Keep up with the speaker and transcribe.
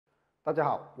大家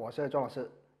好，我是庄老师。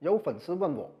有粉丝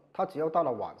问我，他只要到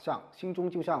了晚上，心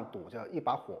中就像堵着一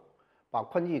把火，把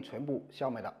困意全部消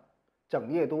没了，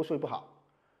整夜都睡不好，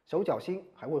手脚心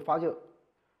还会发热，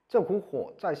这股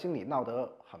火在心里闹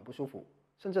得很不舒服，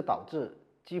甚至导致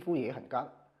肌肤也很干。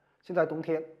现在冬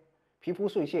天，皮肤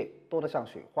碎屑多得像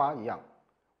雪花一样。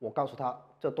我告诉他，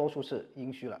这多数是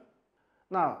阴虚了。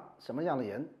那什么样的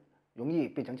人容易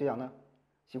变成这样呢？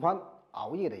喜欢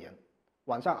熬夜的人，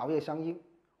晚上熬夜伤阴，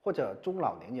或者中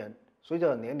老年人，随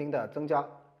着年龄的增加，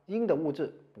阴的物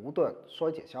质不断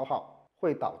衰减消耗，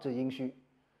会导致阴虚。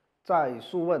在《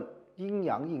素问·阴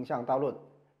阳应象大论》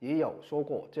也有说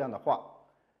过这样的话：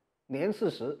年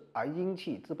40而阴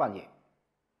气自半也。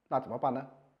那怎么办呢？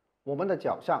我们的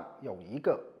脚上有一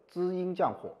个滋阴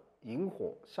降火、引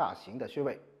火下行的穴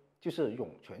位，就是涌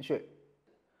泉穴。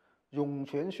涌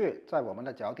泉穴在我们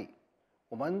的脚底，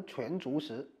我们全足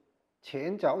时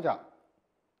前脚掌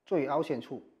最凹陷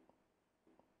处，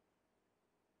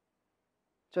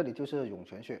这里就是涌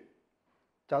泉穴。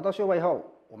找到穴位后，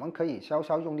我们可以稍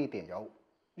稍用力点揉，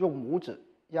用拇指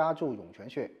压住涌泉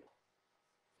穴，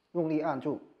用力按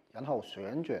住，然后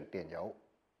旋转点揉，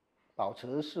保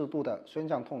持适度的酸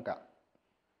胀痛感，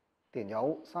点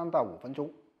揉3到5分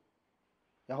钟，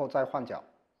然后再换脚。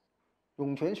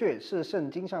涌泉穴是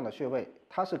肾经上的穴位，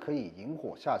它是可以引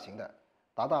火下行的，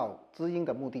达到滋阴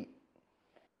的目的。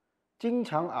经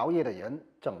常熬夜的人，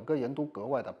整个人都格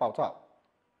外的暴躁，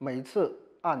每次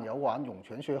按揉完涌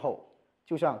泉穴后，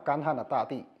就像干旱的大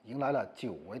地迎来了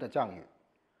久违的降雨，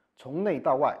从内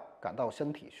到外感到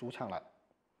身体舒畅了。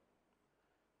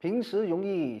平时容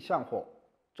易上火，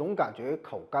总感觉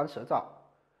口干舌燥、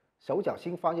手脚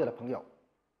心发热的朋友，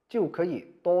就可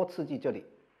以多刺激这里。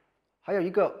还有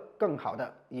一个更好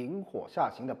的引火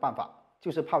下行的办法，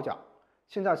就是泡脚。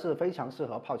现在是非常适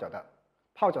合泡脚的。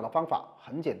泡脚的方法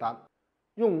很简单，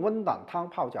用温胆汤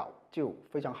泡脚就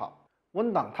非常好。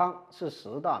温胆汤是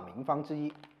10大名方之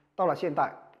一，到了现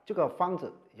代，这个方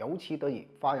子尤其得以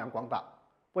发扬光大，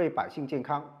为百姓健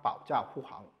康保驾护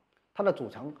航。它的组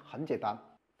成很简单：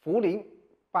茯苓、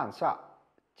半夏、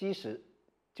鸡石、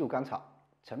旧甘草、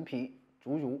陈皮、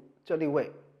竹茹这6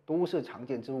味都是常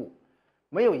见之物，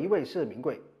没有一味是名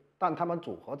贵，但它们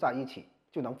组合在一起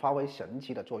就能发挥神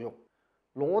奇的作用。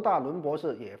罗大伦博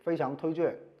士也非常推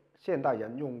荐现代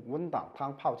人用温胆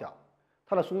汤泡脚，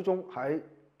他的书中还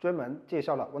专门介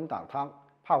绍了温胆汤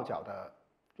泡脚的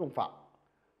用法。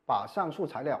把上述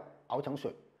材料熬成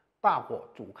水，大火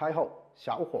煮开后，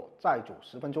小火再煮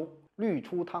10分钟，滤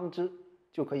出汤汁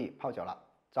就可以泡脚了，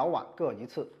早晚各1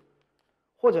次。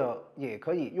或者也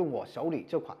可以用我手里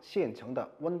这款现成的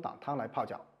温胆汤来泡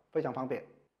脚，非常方便。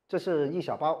这是1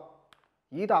小包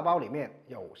，1大包里面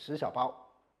有10小包，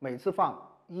每次放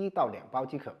1到2包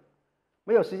即可。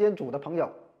没有时间煮的朋友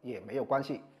也没有关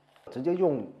系，直接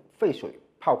用沸水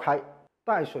泡开，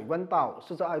待水温到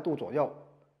42度左右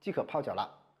即可泡脚了。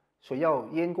水要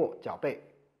淹过脚背，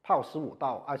泡15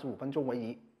到25分钟为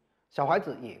宜。小孩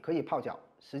子也可以泡脚，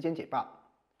时间减半。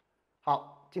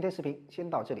好，今天视频先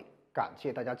到这里，感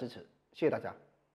谢大家支持，谢谢大家。